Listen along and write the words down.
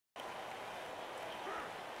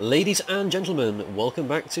Ladies and gentlemen, welcome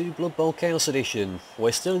back to Blood Bowl Chaos Edition.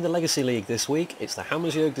 We're still in the Legacy League this week. It's the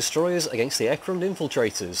Hammersjurg Destroyers against the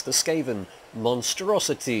Infiltrators, the Skaven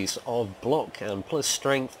monstrosities of block and plus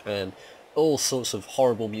strength and all sorts of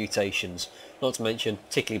horrible mutations, not to mention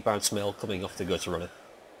particularly bad smell coming off the gutter runner.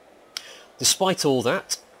 Despite all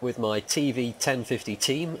that, with my TV 1050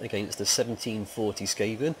 team against the 1740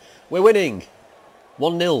 Skaven, we're winning!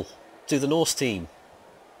 1-0 to the Norse team.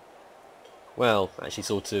 Well, actually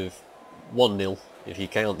sort of 1-0 if you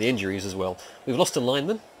count the injuries as well. We've lost a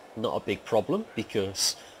lineman, not a big problem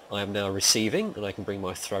because I am now receiving and I can bring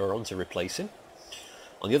my thrower on to replace him.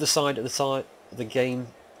 On the other side of the game,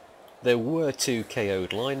 there were 2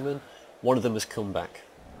 KO'd linemen, one of them has come back.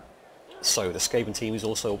 So the Skaven team is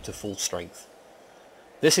also up to full strength.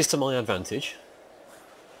 This is to my advantage.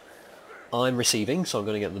 I'm receiving, so I'm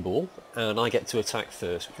going to get the ball, and I get to attack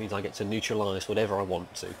first, which means I get to neutralise whatever I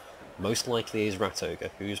want to. Most likely is Rat Ogre,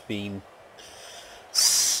 who's been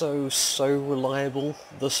so reliable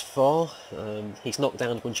thus far. He's knocked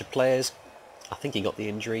down a bunch of players. I think he got the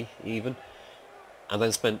injury even, and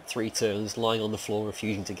then spent 3 turns lying on the floor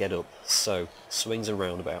refusing to get up. So swings and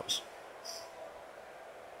roundabouts.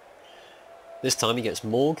 This time he gets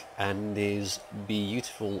Morg and his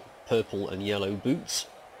beautiful purple and yellow boots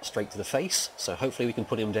straight to the face. So hopefully we can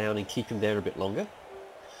put him down and keep him there a bit longer.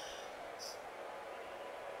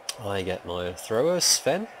 I get my thrower,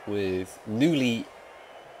 Sven, with newly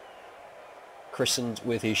christened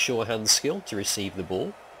with his sure hand skill to receive the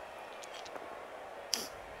ball.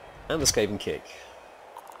 And the Skaven kick.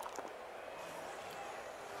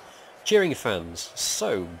 Cheering fans.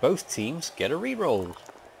 So, both teams get a reroll.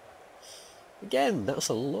 Again, that's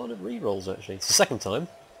a lot of rerolls actually. It's the second time.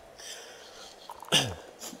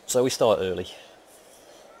 So we start early.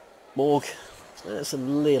 Morg, that's a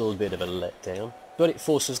little bit of a letdown. But it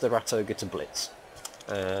forces the Rat Ogre to blitz,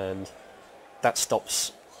 and that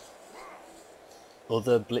stops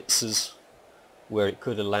other blitzes where it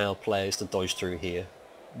could allow players to dodge through here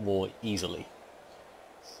more easily.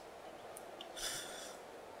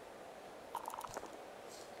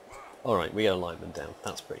 Alright, we get a lineman down,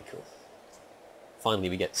 that's pretty cool. Finally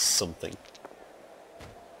we get something.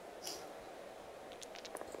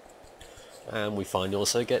 And we finally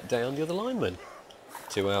also get down the other lineman.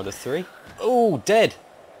 2 out of 3. Oh, dead!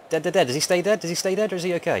 Dead. Does he stay dead? Does he stay dead or is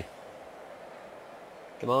he okay?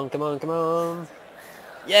 Come on.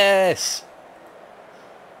 Yes!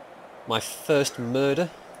 My first murder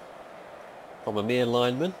from a mere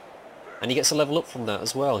lineman. And he gets a level up from that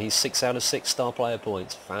as well. He's 6 out of 6 star player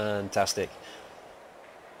points. Fantastic.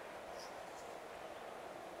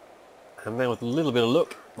 And now with a little bit of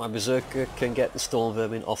luck, my Berserker can get the Storm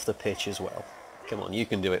Vermin off the pitch as well. Come on, you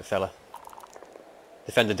can do it, fella.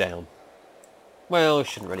 Defender down. Well, I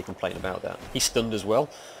shouldn't really complain about that. He's stunned as well.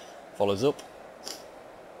 Follows up.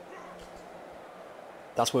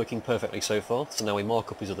 That's working perfectly so far. So now we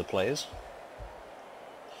mark up his other players.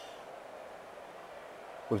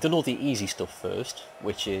 We've done all the easy stuff first,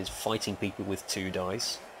 which is fighting people with 2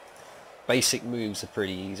 dice. Basic moves are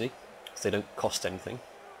pretty easy, because they don't cost anything.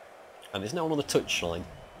 And there's no one on the touch line.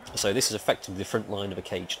 So this is effectively the front line of a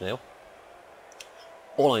cage now.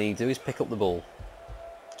 All I need to do is pick up the ball.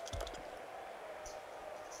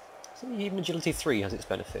 Even Agility 3 has its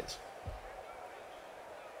benefits.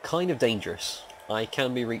 Kind of dangerous. I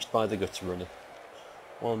can be reached by the gutter runner.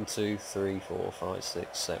 1, 2, 3, 4, 5,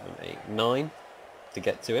 6, 7, 8, 9 to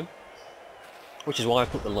get to him. Which is why I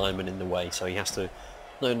put the lineman in the way, so he has to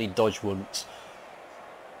not only dodge once,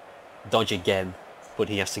 dodge again, but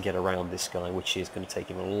he has to get around this guy, which is going to take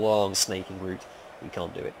him a long snaking route. He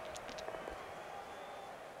can't do it.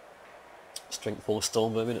 Strength 4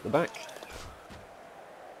 Storm Vermin at the back.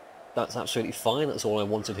 That's absolutely fine, that's all I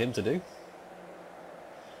wanted him to do.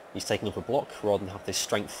 He's taking up a block rather than have this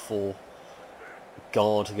strength 4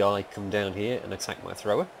 guard guy come down here and attack my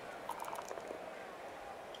thrower.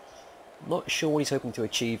 Not sure what he's hoping to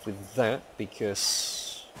achieve with that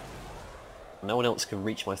because no one else can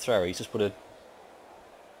reach my thrower. He's just put a...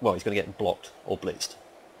 well, he's going to get blocked or blitzed.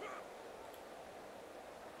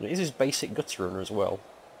 And it is his basic gutter runner as well,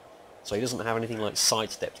 so he doesn't have anything like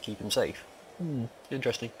sidestep to keep him safe.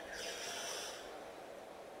 Interesting.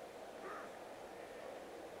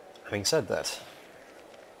 Having said that,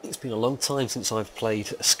 it's been a long time since I've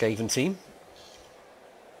played a Skaven team.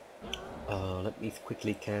 Let me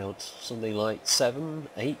quickly count something like 7,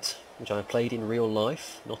 8, which I played in real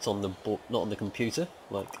life, not on the computer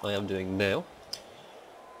like I am doing now.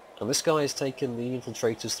 And this guy has taken the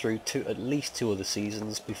Infiltrators through at least 2 other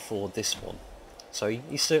seasons before this one, so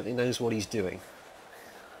he certainly knows what he's doing.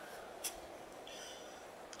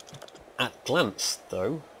 At glance,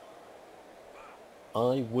 though,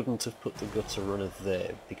 I wouldn't have put the gutter runner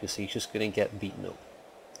there because he's just going to get beaten up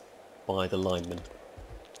by the lineman.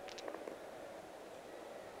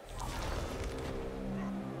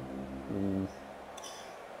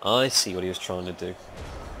 I see what he was trying to do.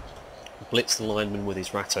 Blitz the lineman with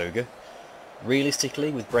his rat ogre.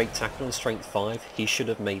 Realistically, with break tackle and strength 5, he should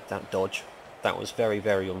have made that dodge. That was very,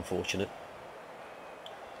 very unfortunate.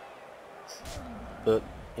 But,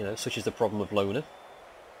 you know, such is the problem of Loner.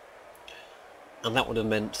 And that would have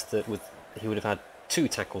meant that he would have had 2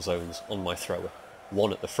 tackle zones on my thrower.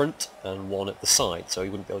 One at the front and one at the side, so he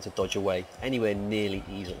wouldn't be able to dodge away anywhere nearly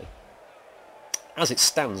easily. As it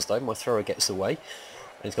stands though, my thrower gets away,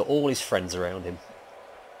 and he's got all his friends around him.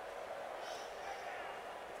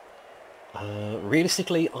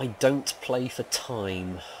 Realistically, I don't play for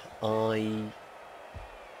time. I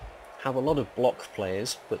have a lot of block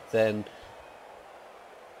players, but then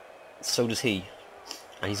so does he.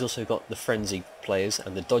 And he's also got the frenzy players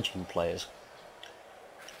and the dodging players.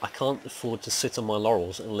 I can't afford to sit on my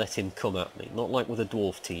laurels and let him come at me. Not like with a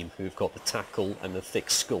dwarf team who've got the tackle and the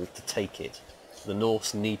thick skull to take it. The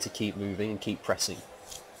Norse need to keep moving and keep pressing.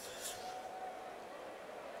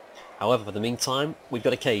 However, for the meantime, we've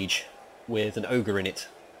got a cage with an ogre in it.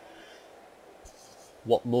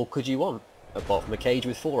 What more could you want, apart from a cage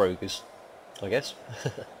with 4 ogres, I guess?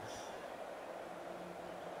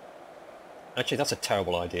 Actually, that's a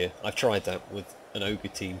terrible idea. I've tried that with an ogre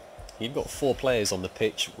team. You've got 4 players on the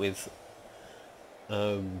pitch with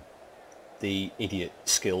the idiot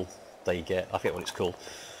skill they get. I forget what it's called.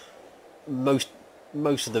 Most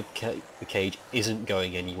of the cage isn't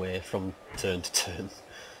going anywhere from turn to turn,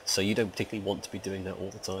 so you don't particularly want to be doing that all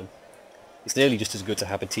the time. It's nearly just as good to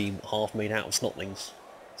have a team half made out of snotlings.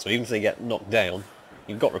 So even if they get knocked down,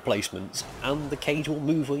 you've got replacements, and the cage will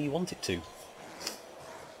move where you want it to.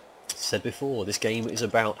 Said before, this game is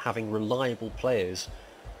about having reliable players,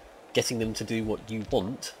 getting them to do what you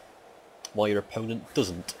want, while your opponent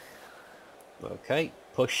doesn't. Okay,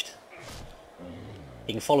 pushed.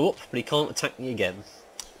 He can follow up, but he can't attack me again.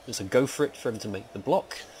 So go for it for him to make the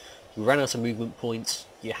block. You ran out of movement points.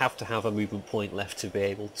 You have to have a movement point left to be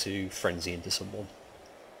able to frenzy into someone.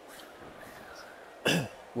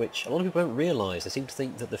 Which a lot of people don't realise. They seem to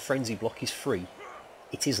think that the frenzy block is free.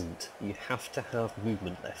 It isn't. You have to have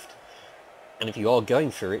movement left. And if you are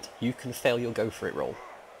going for it, you can fail your go for it roll.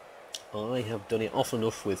 I have done it often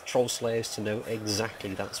enough with Troll Slayers to know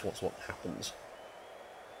exactly that's what happens.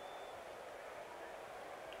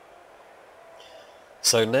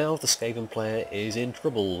 So now the Skaven player is in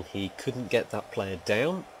trouble. He couldn't get that player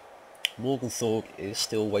down. Morgenthorg is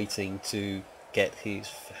still waiting to get his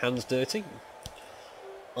hands dirty.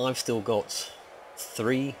 I've still got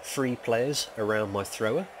 3 free players around my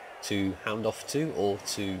thrower to hand off to or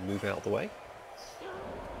to move out of the way.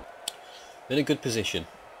 In a good position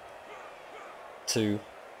to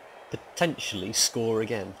potentially score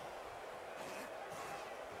again.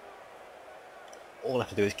 All I have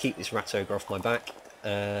to do is keep this rat ogre off my back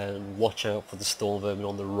and watch out for the storm vermin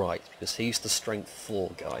on the right, because he's the strength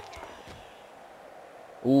 4 guy.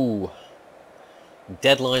 Ooh,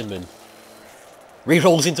 dead lineman.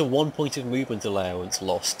 Rerolls into 1 point of movement allowance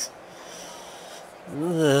lost.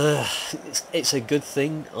 It's a good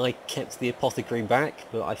thing I kept the apothecary back,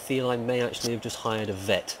 but I feel I may actually have just hired a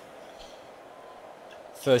vet.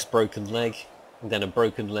 First broken leg, and then a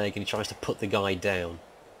broken leg, and he tries to put the guy down.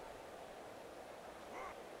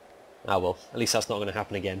 Ah well, at least that's not going to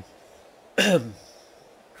happen again.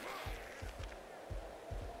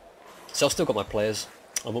 So I've still got my players.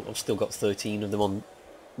 I've still got 13 of them on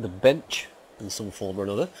the bench in some form or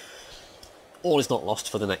another. All is not lost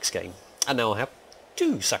for the next game. And now I have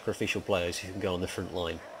 2 sacrificial players who can go on the front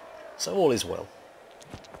line. So all is well.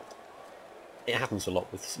 It happens a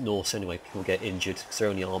lot with Norse anyway. People get injured because they're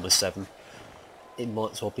only armour 7. It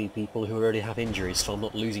might as well be people who already have injuries, so I'm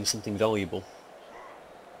not losing something valuable.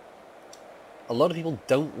 A lot of people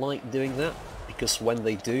don't like doing that, because when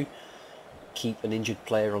they do keep an injured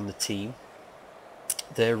player on the team,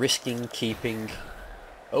 they're risking keeping...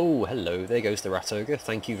 Oh, hello, there goes the Rat Ogre.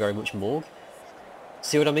 Thank you very much, Morg.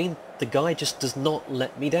 See what I mean? The guy just does not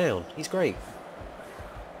let me down. He's great.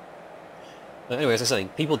 Anyway, as I was saying,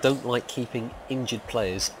 people don't like keeping injured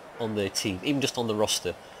players on their team, even just on the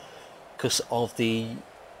roster, because of the,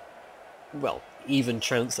 well, even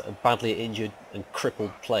chance that a badly injured and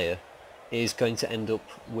crippled player is going to end up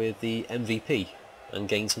with the MVP and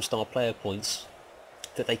gain some star player points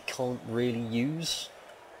that they can't really use,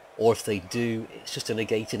 or if they do, it's just a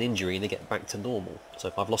negated injury and they get back to normal. So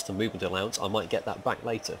if I've lost a movement allowance, I might get that back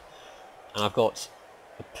later. And I've got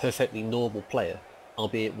a perfectly normal player,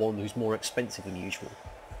 albeit one who's more expensive than usual.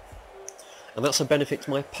 And that's a benefit to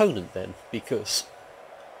my opponent then, because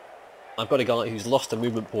I've got a guy who's lost a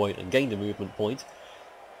movement point and gained a movement point,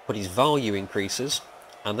 but his value increases,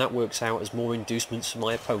 and that works out as more inducements for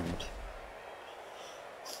my opponent.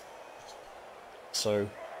 So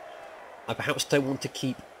I perhaps don't want to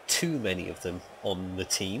keep too many of them on the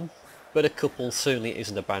team, but a couple certainly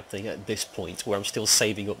isn't a bad thing at this point, where I'm still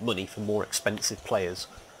saving up money for more expensive players,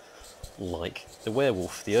 like the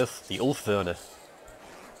werewolf, the Ulfwerner,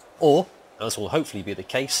 or, as will hopefully be the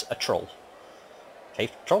case, a troll.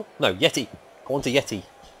 Cave troll? No, Yeti. I want a Yeti.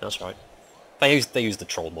 That's right. They use the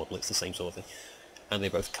troll model, it's the same sort of thing. And they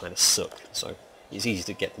both kind of suck, so it's easy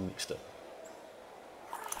to get them mixed up.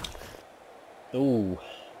 Ooh,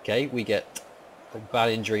 okay, we get a bad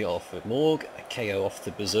injury off of Morg, a KO off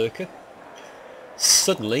the Berserker.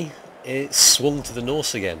 Suddenly, it swung to the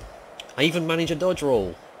Norse again. I even managed a dodge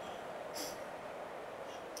roll.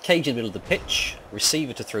 Cage in the middle of the pitch,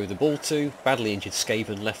 receiver to throw the ball to, badly injured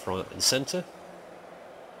Skaven left, right and centre.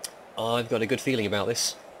 I've got a good feeling about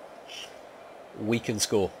this. We can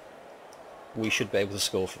score. We should be able to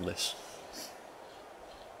score from this.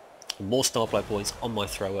 The more star player points on my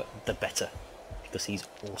thrower, the better, because he's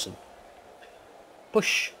awesome.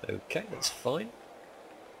 Push. Okay, that's fine.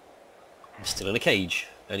 I'm still in a cage,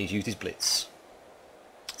 and he's used his blitz.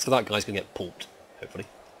 So that guy's going to get pulped, hopefully.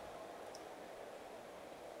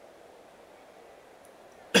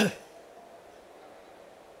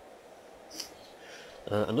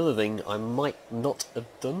 Another thing I might not have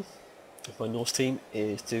done with my Norse team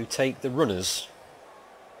is to take the runners.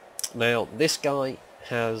 Now, this guy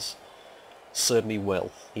has served me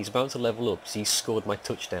well. He's about to level up, so he's scored my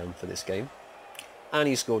touchdown for this game. And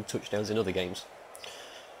he's scored touchdowns in other games.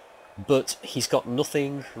 But he's got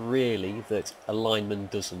nothing really that a lineman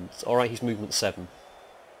doesn't. Alright, he's movement 7.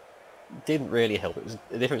 Didn't really help. It was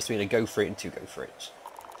the difference between a go for it and 2 go for it.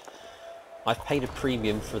 I've paid a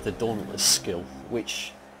premium for the Dauntless skill,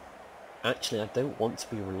 which actually I don't want to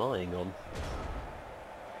be relying on.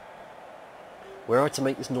 Were I to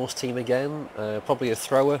make this Norse team again, probably a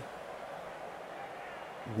thrower,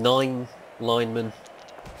 9 linemen,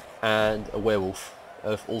 and a werewolf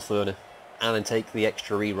of Ulfwerner, and then take the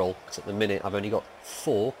extra reroll, because at the minute I've only got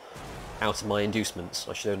 4 out of my inducements.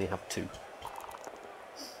 I should only have 2.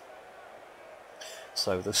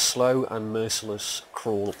 So the slow and merciless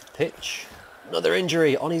crawl up the pitch. Another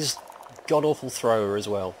injury on his god-awful thrower as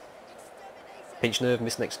well. Pinch nerve,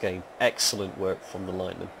 miss next game. Excellent work from the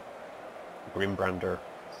lineman. Grimbrander.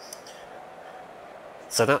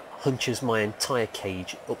 So that hunches my entire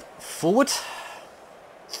cage up forward.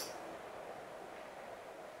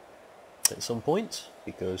 At some point,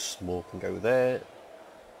 because more can go there.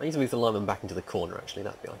 I need to move the lineman back into the corner actually,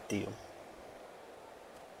 that'd be ideal.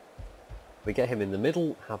 We get him in the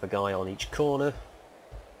middle, have a guy on each corner.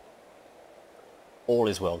 All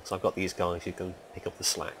is well, because I've got these guys who can pick up the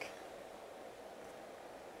slack.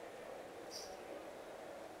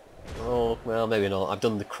 Oh, well, maybe not. I've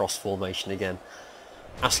done the cross formation again.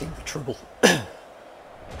 Asking for trouble.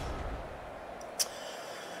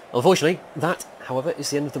 Unfortunately, that, however, is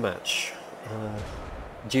the end of the match.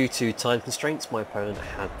 Due to time constraints, my opponent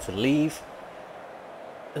had to leave.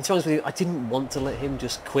 And to be honest with you, I didn't want to let him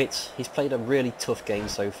just quit. He's played a really tough game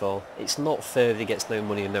so far. It's not fair that he gets no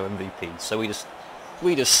money and no MVP, so we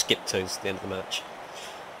just skipped toes to the end of the match.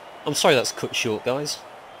 I'm sorry that's cut short, guys.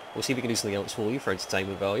 We'll see if we can do something else for you for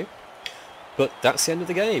entertainment value. But that's the end of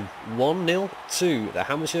the game. 1-0 to the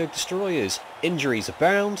Hammersjurg Destroyers. Injuries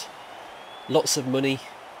abound. Lots of money.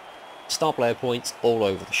 Star player points all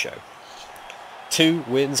over the show. 2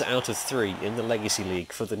 wins out of 3 in the Legacy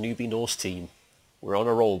League for the newbie Norse team. We're on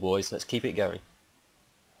a roll, boys. Let's keep it going.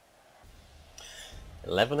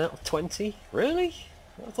 11 out of 20? Really?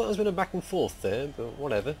 I thought there was been a back and forth there, but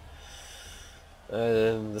whatever.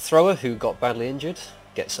 The thrower, who got badly injured,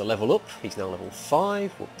 gets a level up. He's now level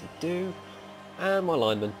 5. What did he do? And my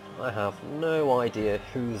lineman, I have no idea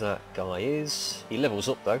who that guy is. He levels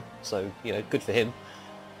up though, so, you know, good for him.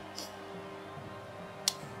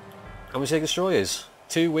 Hammersjurg Destroyers.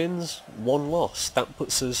 2 wins, 1 loss. That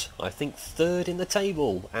puts us, I think, 3rd in the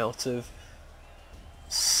table out of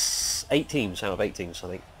 8 teams. Out of 8 teams, I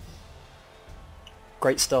think.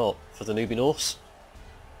 Great start for the newbie Norse.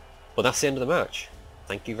 But that's the end of the match.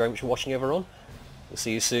 Thank you very much for watching, everyone. We'll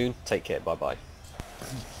see you soon. Take care. Bye-bye.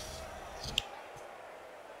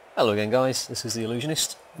 Hello again, guys. This is the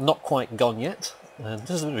Illusionist. Not quite gone yet. This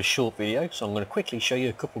is a bit of a short video, so I'm going to quickly show you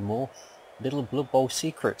a couple more little Blood Bowl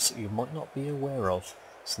secrets that you might not be aware of.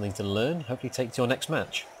 Something to learn, hopefully take to your next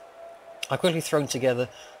match. I've quickly thrown together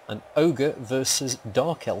an Ogre versus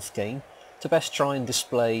Dark Elf game to best try and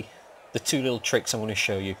display the 2 little tricks I'm going to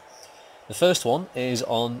show you. The first one is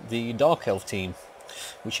on the Dark Elf team,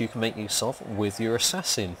 which you can make use of with your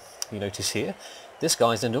assassin. You notice here, this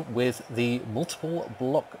guy's ended up with the multiple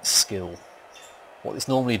block skill. What this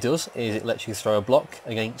normally does is it lets you throw a block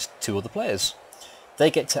against 2 other players. They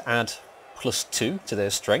get to add +2 to their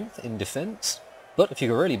strength in defense, but if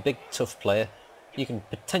you're a really big tough player, you can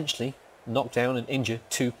potentially knock down and injure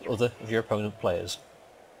 2 other of your opponent players.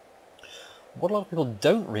 What a lot of people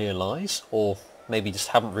don't realise, or maybe just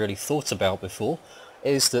haven't really thought about before,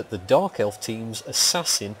 is that the Dark Elf team's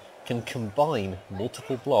assassin can combine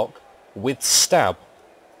multiple block with stab.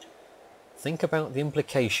 Think about the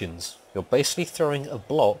implications. You're basically throwing a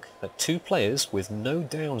block at 2 players with no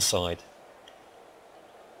downside.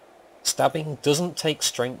 Stabbing doesn't take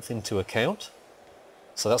strength into account,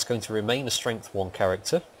 so that's going to remain a strength 1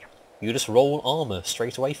 character. You just roll armour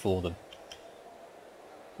straight away for them.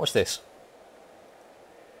 Watch this.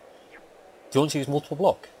 Do you want to use multiple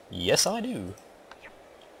block? Yes, I do.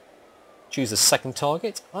 Choose the second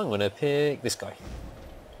target. I'm going to pick this guy.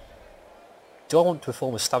 Do I want to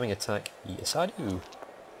perform a stabbing attack? Yes, I do.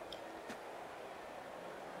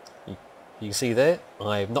 You can see there,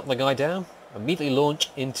 I've knocked the guy down. Immediately launch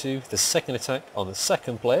into the second attack on the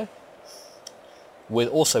second player.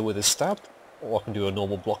 Also with a stab. Or I can do a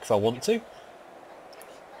normal block if I want to.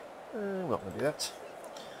 I'm not going to do that.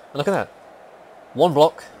 And look at that. 1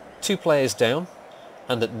 block, 2 players down,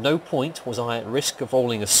 and at no point was I at risk of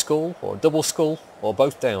rolling a skull or a double skull or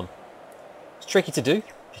both down. It's tricky to do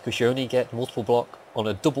because you only get multiple block on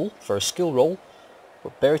a double for a skill roll,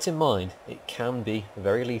 but bear it in mind, it can be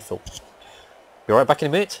very lethal. Be right back in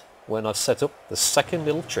a minute when I've set up the second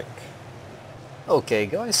little trick. Okay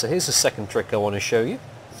guys, so here's the second trick I want to show you.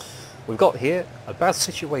 We've got here a bad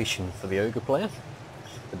situation for the ogre player.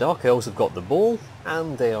 The Dark Elves have got the ball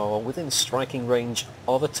and they are within striking range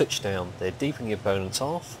of a touchdown. They're deep in the opponent's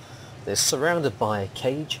half, they're surrounded by a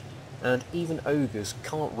cage, and even ogres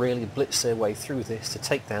can't really blitz their way through this to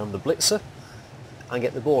take down the blitzer and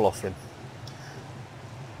get the ball off him.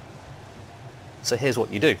 So here's what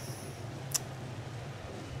you do.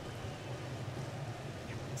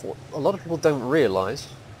 What a lot of people don't realise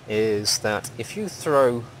is that if you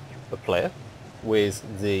throw a player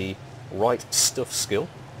with the right stuff skill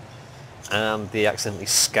and they accidentally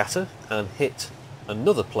scatter and hit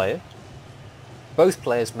another player, both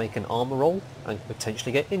players make an armour roll and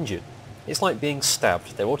potentially get injured. It's like being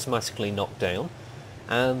stabbed. They're automatically knocked down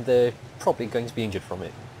and they're probably going to be injured from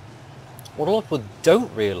it. What a lot of people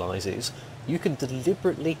don't realise is you can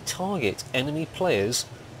deliberately target enemy players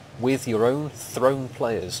with your own thrown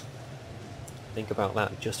players. Think about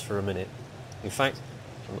that just for a minute. In fact,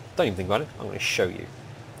 don't even think about it, I'm going to show you.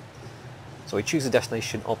 So we choose the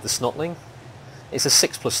destination of the snotling. It's a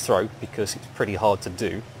 6+ throw because it's pretty hard to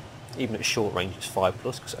do. Even at short range it's 5+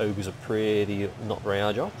 because ogres are pretty not very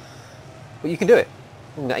agile. But you can do it.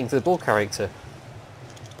 You can aim for the ball character.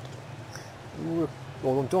 Well, do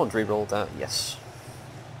I want to reroll that? Yes.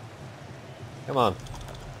 Come on.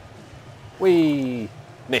 Whee!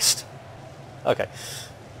 Missed. Okay.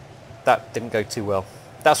 That didn't go too well.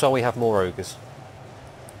 That's why we have more ogres.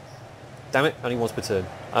 Damn it, only once per turn.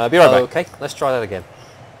 Be right back. Okay, let's try that again.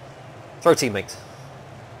 Throw teammate.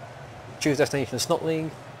 Choose destination of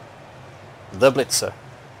snotling. The blitzer.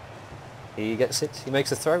 He gets it. He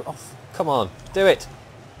makes a throw. Oh, come on. Do it.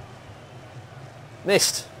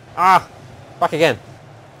 Missed. Ah! Back again.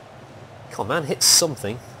 Come on, man. Hit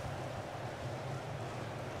something.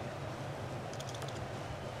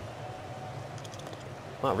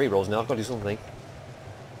 Well, rerolls now. I've got to do something.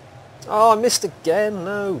 Oh, I missed again.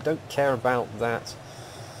 No, don't care about that.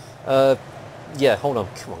 Yeah, hold on.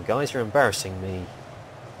 Come on, guys. You're embarrassing me.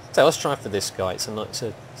 So let's try for this guy. It's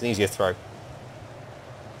an easier throw.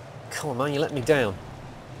 Come on, man. You let me down.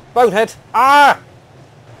 Bonehead. Ah!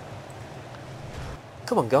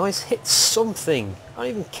 Come on, guys. Hit something. I don't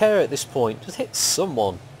even care at this point. Just hit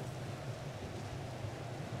someone.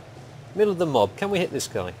 Middle of the mob. Can we hit this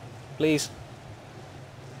guy? Please?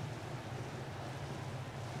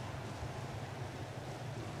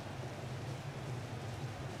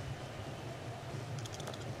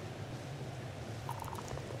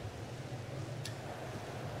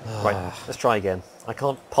 Right, let's try again. I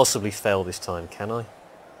can't possibly fail this time, can I?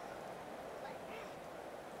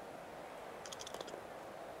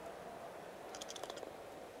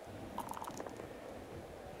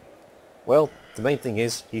 Well, the main thing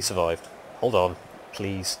is, he survived. Hold on,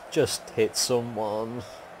 please, just hit someone.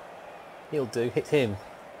 He'll do, hit him.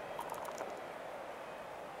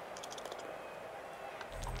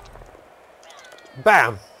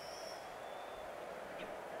 Bam!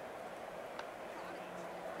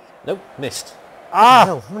 Nope, missed. Ah!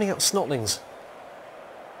 Hell, I'm running out of snotlings.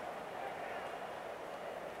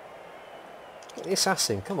 Get the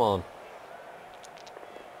assassin, come on.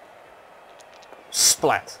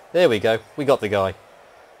 Splat. There we go. We got the guy.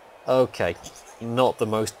 Okay. Not the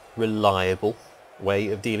most reliable way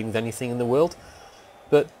of dealing with anything in the world.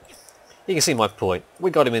 But you can see my point.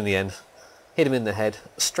 We got him in the end. Hit him in the head.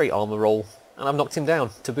 Straight armor roll. And I've knocked him down.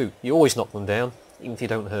 To boot. You always knock them down. Even if you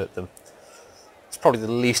don't hurt them. It's probably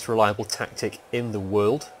the least reliable tactic in the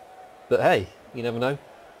world. But hey, you never know.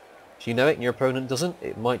 If you know it and your opponent doesn't,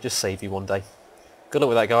 it might just save you one day. Good luck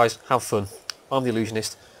with that, guys. Have fun. I'm the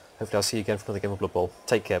Illusionist. Hopefully I'll see you again for another game of Blood Bowl.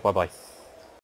 Take care. Bye bye.